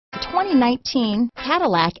2019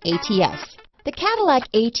 Cadillac ATS. The Cadillac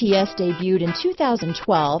ATS debuted in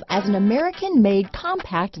 2012 as an American-made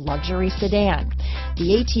compact luxury sedan.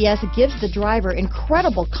 The ATS gives the driver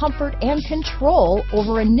incredible comfort and control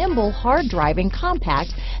over a nimble, hard-driving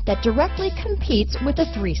compact that directly competes with the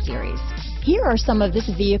 3 Series. Here are some of this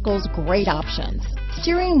vehicle's great options: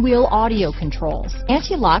 steering wheel audio controls,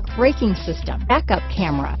 anti-lock braking system, backup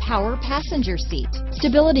camera, power passenger seat,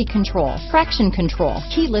 stability control, traction control,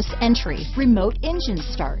 keyless entry, remote engine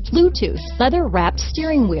start, Bluetooth, leather-wrapped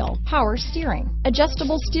steering wheel, power steering,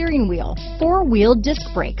 adjustable steering wheel, 4-wheel disc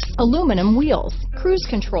brakes, aluminum wheels, cruise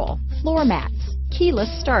control, floor mats, keyless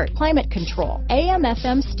start, climate control,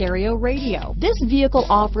 AM/FM stereo radio. This vehicle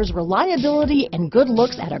offers reliability and good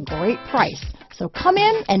looks at a great price. So come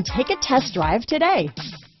in and take a test drive today.